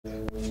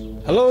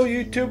Hello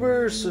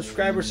YouTubers,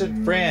 subscribers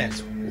and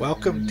friends.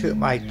 Welcome to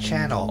my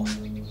channel.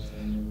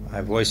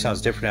 My voice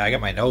sounds different. I got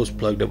my nose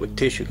plugged up with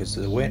tissue because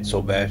the wind's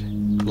so bad,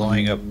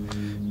 blowing up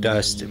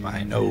dust in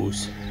my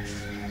nose.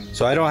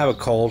 So I don't have a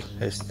cold.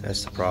 That's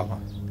the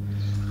problem.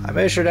 I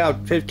measured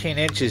out 15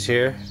 inches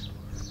here.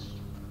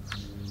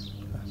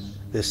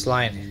 This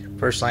line,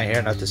 first line here,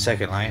 not the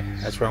second line.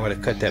 That's where I'm going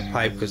to cut that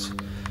pipe because I'm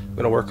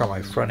going to work on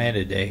my front end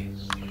today.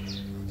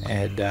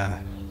 And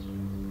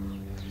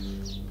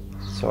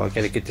so I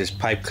got to get this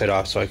pipe cut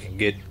off so I can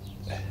get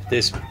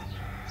this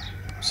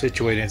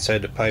situated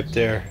inside the pipe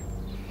there.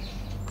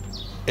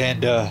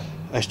 And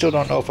I still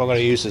don't know if I'm going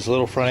to use this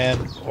little front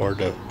end or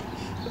the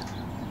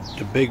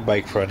big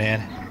bike front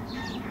end.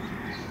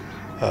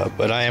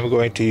 But I am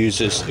going to use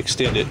this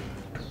extended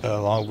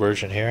long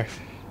version here.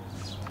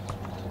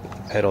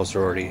 The pedals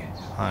are already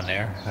on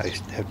there. I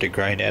have to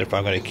grind that if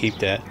I'm going to keep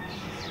that.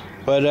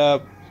 But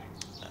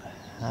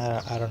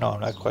I don't know.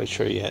 I'm not quite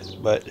sure yet.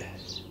 But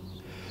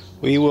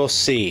we will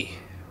see.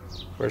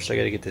 First I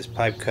got to get this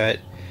pipe cut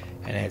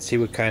and then see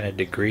what kind of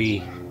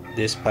degree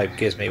this pipe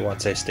gives me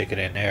once I stick it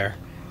in there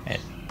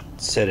and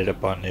set it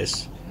up on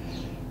this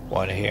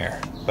one here.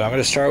 But I'm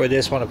going to start with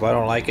this one. If I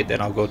don't like it, then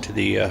I'll go to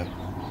the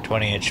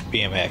 20-inch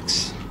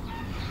BMX.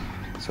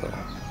 So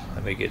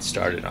let me get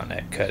started on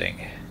that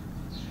cutting.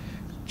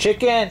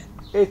 Chicken,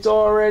 it's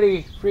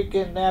already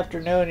freaking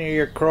afternoon and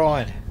you're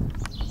crowing.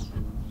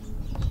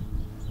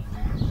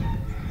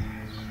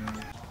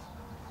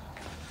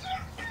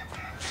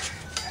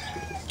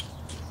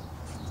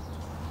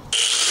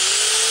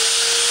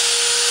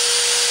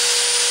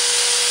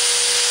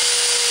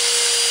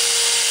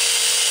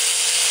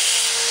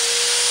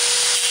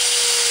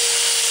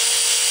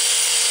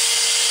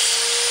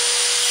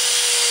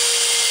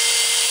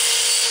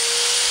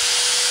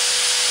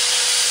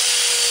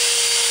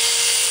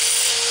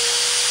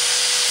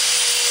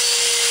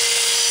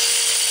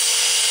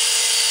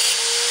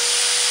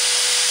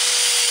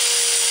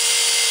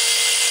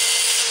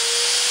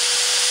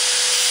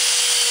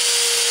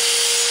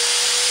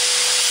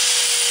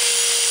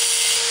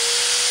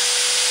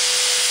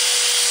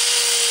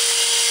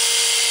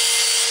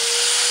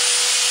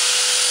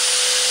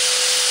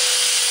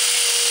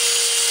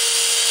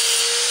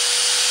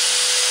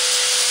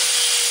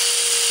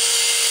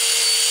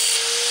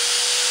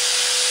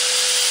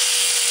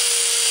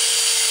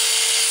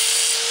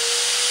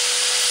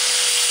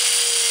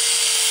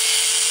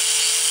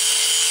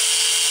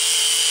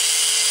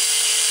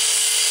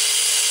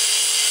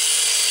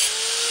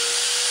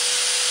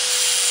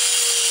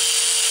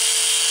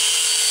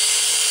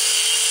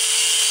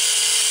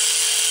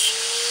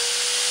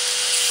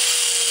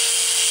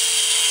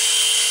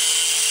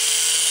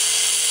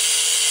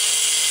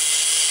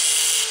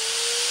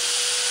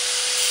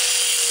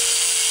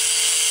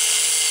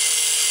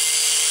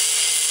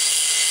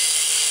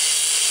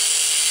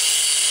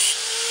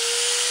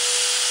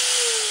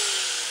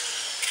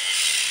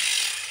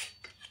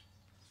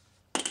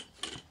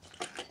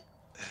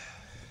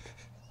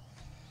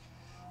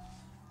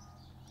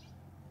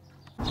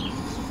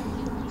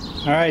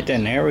 Alright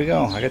then, there we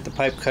go. I got the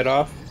pipe cut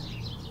off.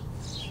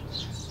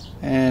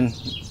 And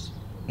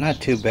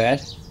not too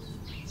bad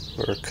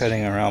for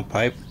cutting a round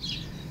pipe.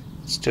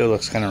 It still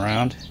looks kind of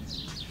round.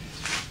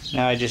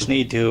 Now I just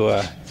need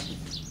to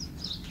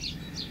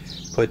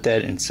put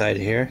that inside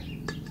of here.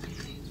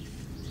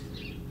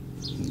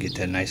 Get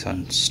that nice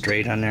on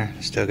straight on there.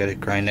 Still got to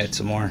grind that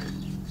some more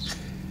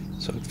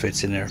so it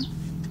fits in there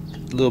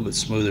a little bit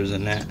smoother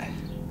than that.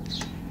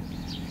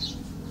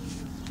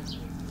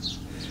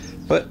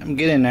 But I'm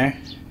getting there.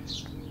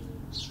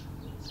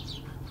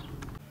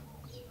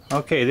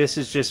 Okay, this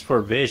is just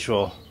for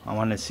visual. I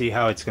want to see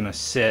how it's going to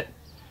sit.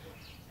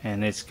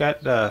 And it's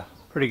got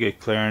pretty good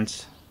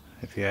clearance,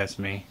 if you ask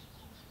me.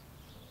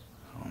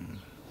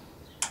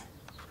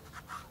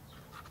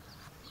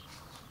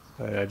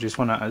 But I just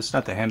want to, it's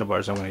not the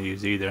handlebars I'm going to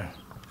use either.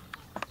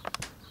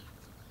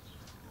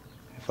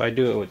 If I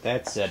do it with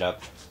that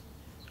setup,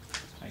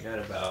 I got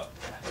about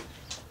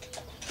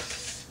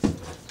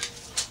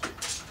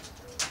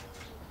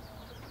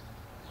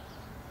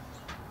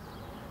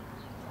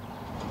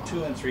 2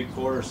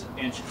 3/4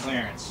 inch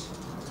clearance.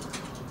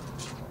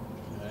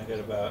 And I got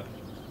about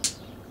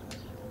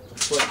a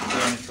foot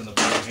clearance from the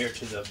bottom here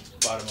to the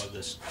bottom of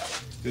this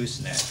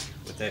gooseneck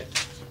with that.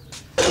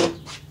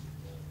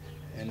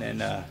 And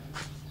then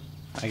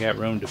I got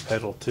room to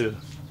pedal too.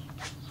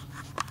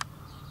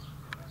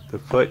 The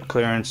foot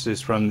clearance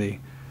is from the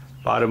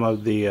bottom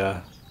of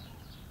the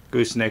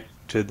gooseneck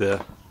to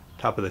the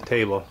top of the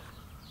table.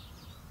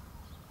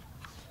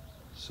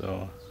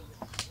 So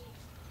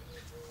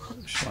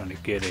just want to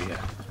get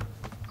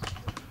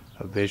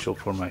a visual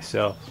for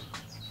myself.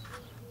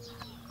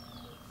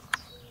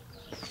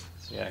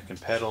 So yeah, I can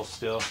pedal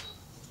still.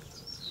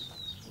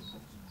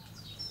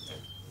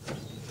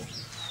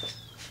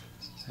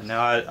 And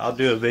now I'll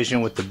do a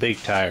vision with the big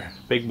tire,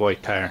 big boy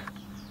tire,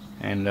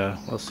 and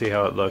we'll see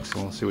how it looks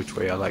and we'll see which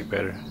way I like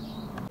better.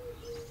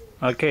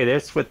 Okay,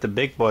 that's with the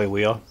big boy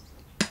wheel,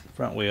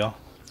 front wheel,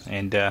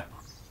 and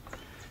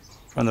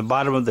from the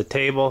bottom of the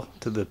table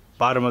to the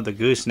bottom of the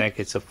gooseneck,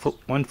 it's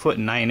 1 foot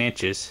and 9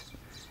 inches,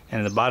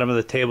 and the bottom of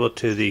the table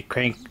to the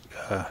crank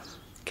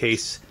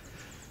case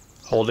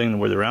holding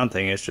where the round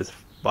thing is, just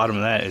the bottom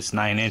of that is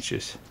 9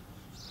 inches.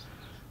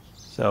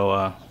 So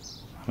I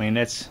mean,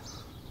 that's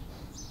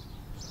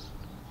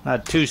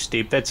not too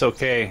steep, that's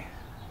okay,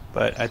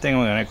 but I think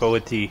I'm going to go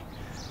with the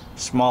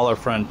smaller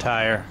front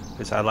tire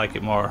because I like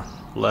it more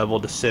level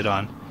to sit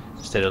on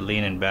instead of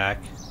leaning back.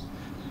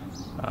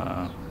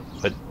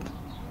 But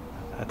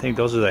I think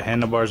those are the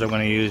handlebars I'm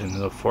going to use, and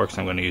the forks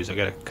I'm going to use. I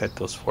got to cut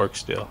those forks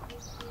still.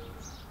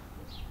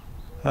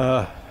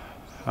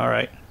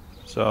 Alright,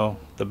 so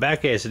the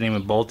back isn't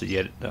even bolted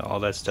yet.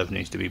 All that stuff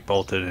needs to be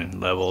bolted and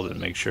leveled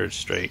and make sure it's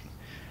straight.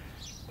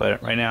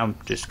 But right now I'm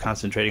just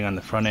concentrating on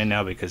the front end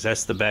now because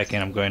that's the back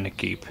end I'm going to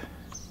keep.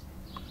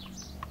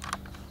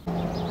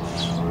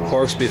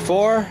 Forks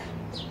before,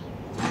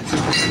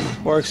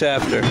 forks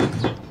after.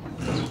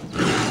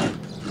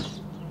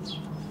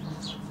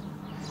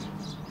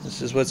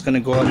 This is what's going to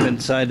go up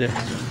inside the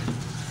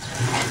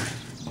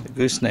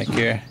gooseneck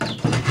here.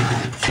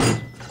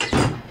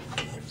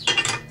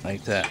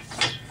 Like that.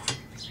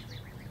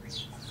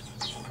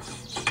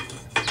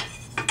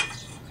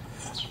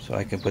 So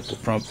I can put the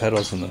front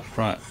pedals in the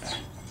front.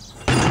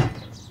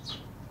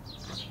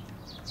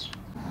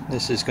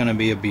 This is going to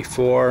be a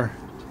before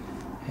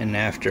and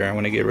after. I'm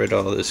going to get rid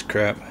of all this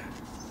crap.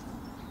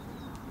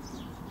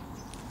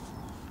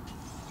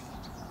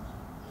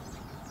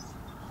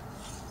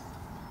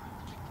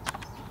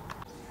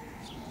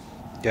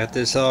 Got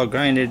this all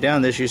grinded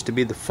down. This used to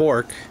be the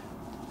fork.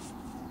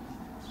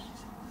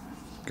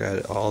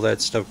 Got all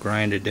that stuff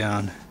grinded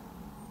down.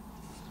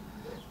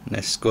 And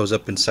this goes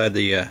up inside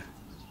the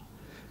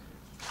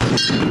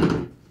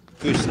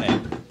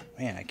gooseneck.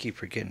 Man, I keep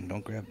forgetting,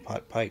 don't grab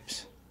hot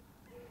pipes.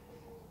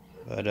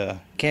 But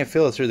can't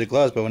feel it through the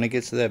gloves, but when it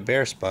gets to that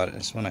bare spot,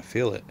 that's when I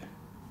feel it.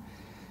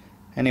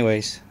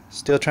 Anyways,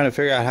 still trying to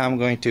figure out how I'm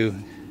going to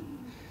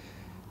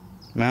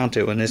mount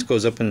it when this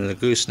goes up into the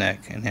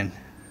gooseneck, and then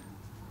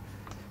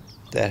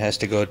that has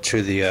to go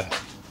to the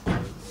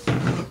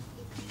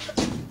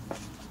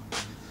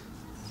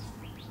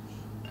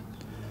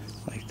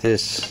like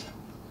this.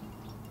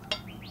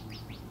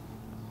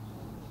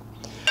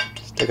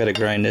 Still got to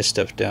grind this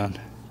stuff down.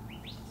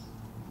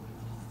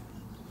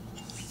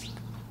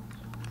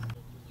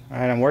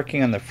 Alright, I'm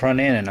working on the front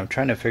end and I'm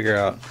trying to figure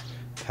out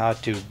how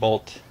to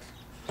bolt.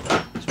 So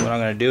what I'm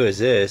going to do is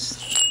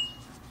this.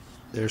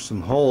 There's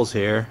some holes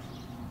here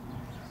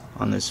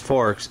on this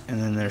forks,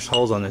 and then there's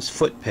holes on this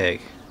foot peg,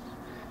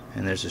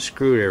 and there's a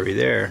screwdriver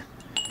there.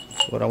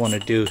 What I want to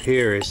do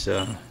here is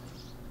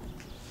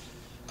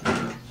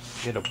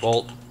get a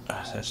bolt.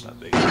 That's not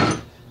big.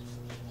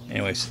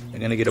 Anyways, I'm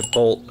going to get a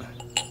bolt,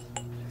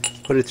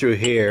 put it through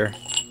here,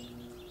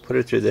 put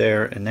it through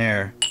there and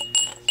there,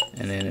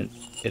 and then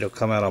it'll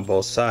come out on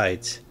both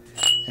sides,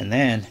 and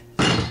then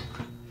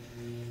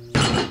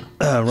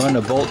run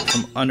a bolt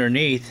from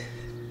underneath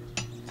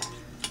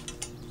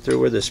through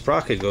where the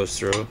sprocket goes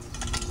through,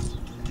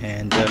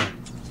 and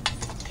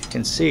you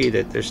can see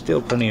that there's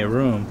still plenty of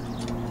room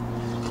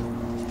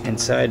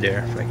inside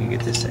there. If I can get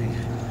this thing,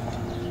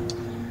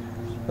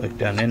 look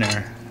down in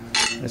there.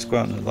 Let's go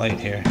out in the light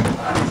here.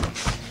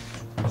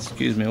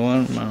 Excuse me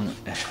one moment.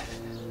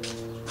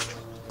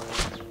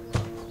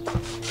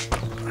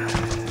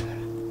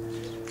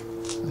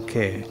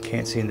 Okay,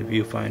 can't see in the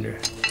viewfinder,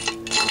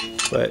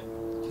 but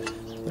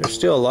there's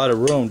still a lot of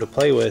room to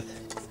play with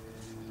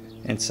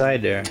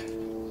inside there.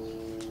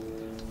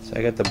 So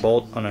I got the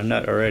bolt on a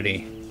nut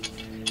already,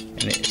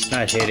 and it's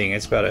not hitting.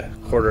 It's about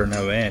 1/4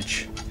 of an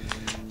inch.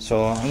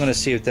 So I'm gonna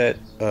see if that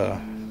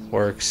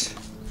works.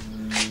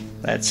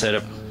 That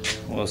setup,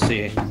 we'll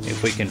see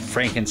if we can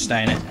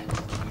Frankenstein it.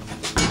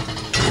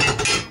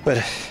 But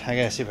I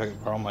gotta see if I can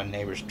borrow my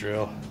neighbor's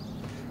drill,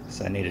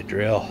 because I need a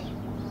drill.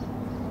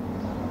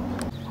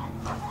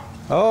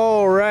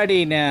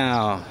 Alrighty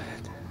now.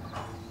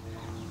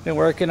 Been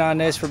working on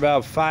this for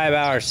about 5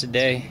 hours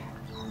today.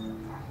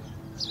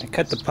 I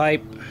cut the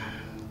pipe,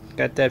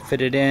 got that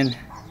fitted in.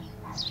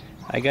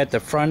 I got the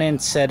front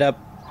end set up,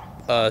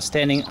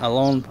 standing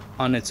alone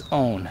on its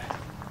own.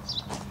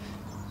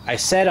 I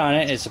sat on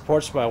it, it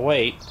supports my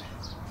weight.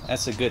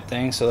 That's a good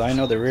thing, so I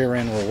know the rear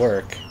end will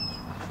work.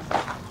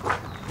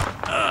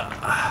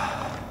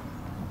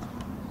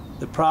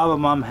 The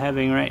problem I'm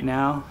having right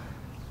now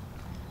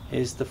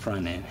is the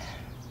front end.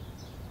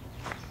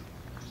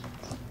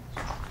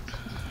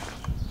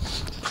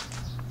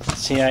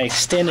 See, I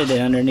extended it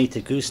underneath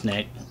the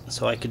gooseneck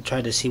so I could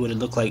try to see what it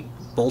looked like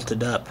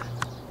bolted up.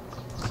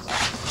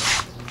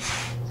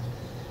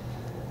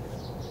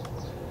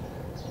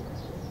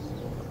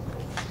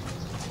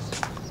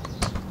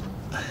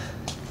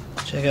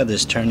 Check out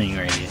this turning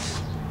radius.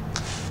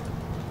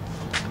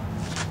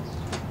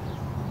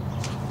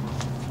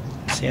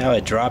 See how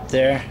it dropped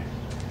there?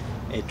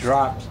 It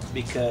dropped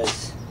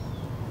because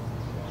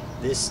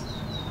this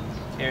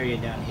area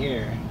down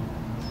here,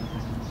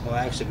 well,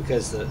 actually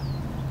because the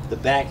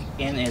back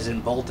end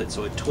isn't bolted,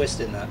 so it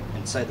twisted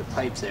inside the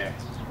pipes there.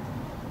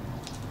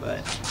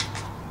 But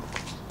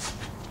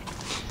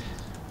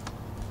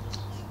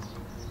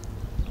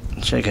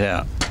Check it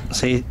out.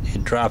 See,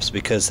 it drops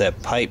because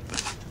that pipe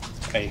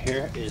right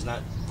here is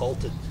not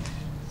bolted.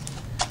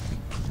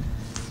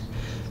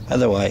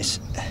 Otherwise,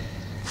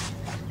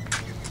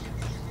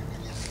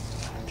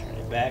 turn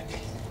it back.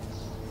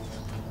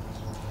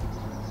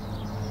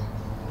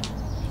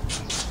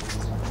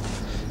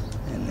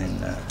 And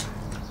then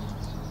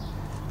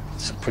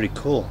it's pretty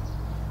cool.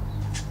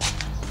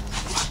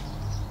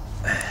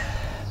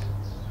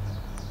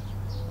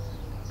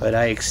 But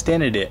I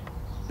extended it.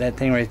 That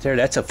thing right there,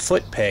 that's a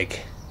foot peg.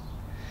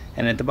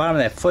 And at the bottom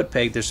of that foot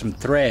peg, there's some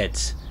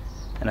threads.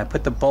 And I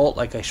put the bolt,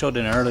 like I showed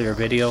in an earlier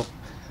video,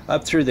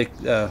 up through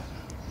the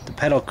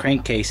pedal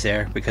crankcase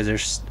there, because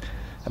there's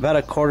about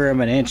 1/4 of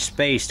an inch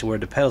space to where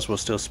the pedals will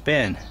still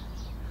spin.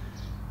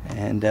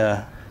 And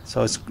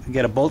so it's you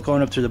got a bolt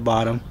going up through the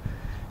bottom,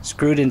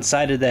 screwed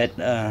inside of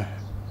that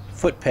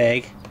foot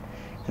peg,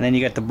 and then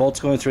you got the bolts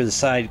going through the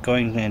side,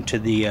 going into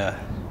the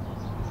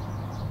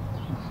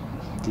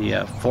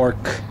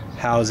fork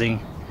housing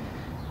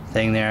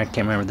thing there. I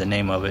can't remember the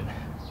name of it,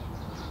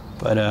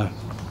 but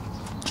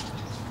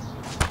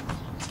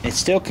it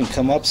still can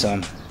come up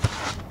some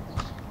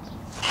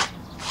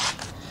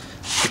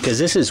because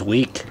this is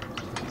weak.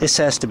 This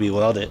has to be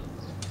welded.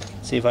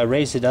 See, if I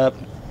raise it up,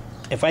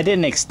 if I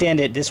didn't extend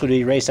it, this would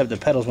be raised up, the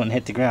pedals wouldn't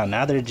hit the ground.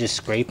 Now they're just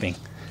scraping.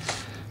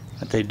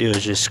 What they do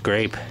is just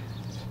scrape.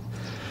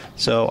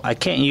 So I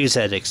can't use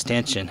that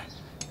extension.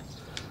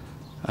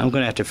 I'm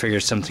gonna have to figure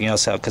something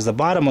else out, because the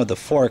bottom of the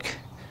fork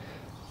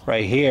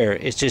right here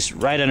is just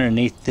right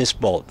underneath this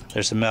bolt.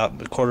 There's about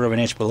 1/4 of an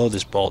inch below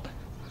this bolt,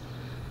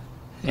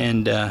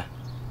 and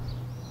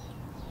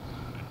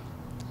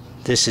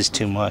this is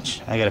too much.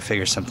 I gotta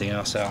figure something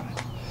else out.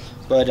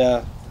 But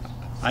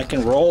I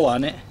can roll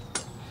on it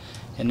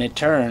and it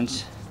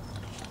turns,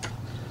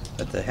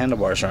 but the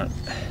handlebars aren't.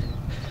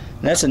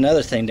 And that's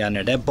another thing down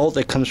there. That bolt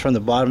that comes from the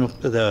bottom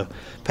of the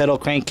pedal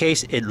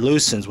crankcase, it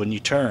loosens when you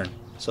turn.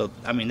 So,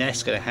 I mean,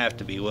 that's going to have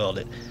to be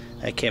welded.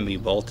 That can't be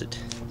bolted.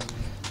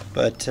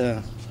 But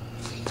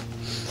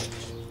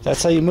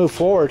that's how you move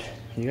forward.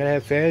 You got to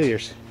have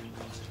failures.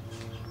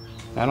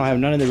 I don't have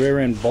none of the rear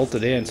end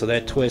bolted in, so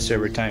that twists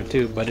every time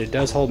too. But it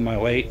does hold my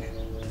weight.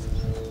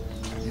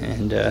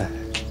 And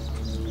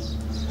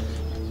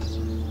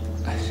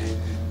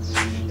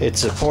it's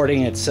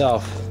supporting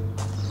itself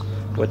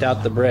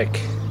without the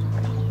brick.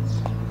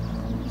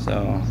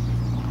 So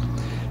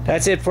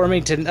that's it for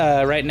me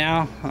right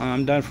now.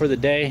 I'm done for the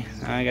day.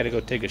 I gotta go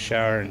take a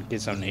shower and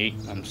get something to eat.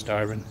 I'm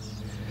starving.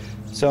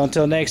 So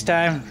until next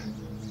time,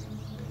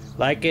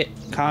 like it,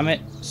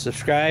 comment,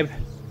 subscribe,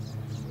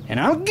 and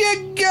I'll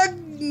get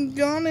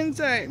gone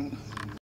inside.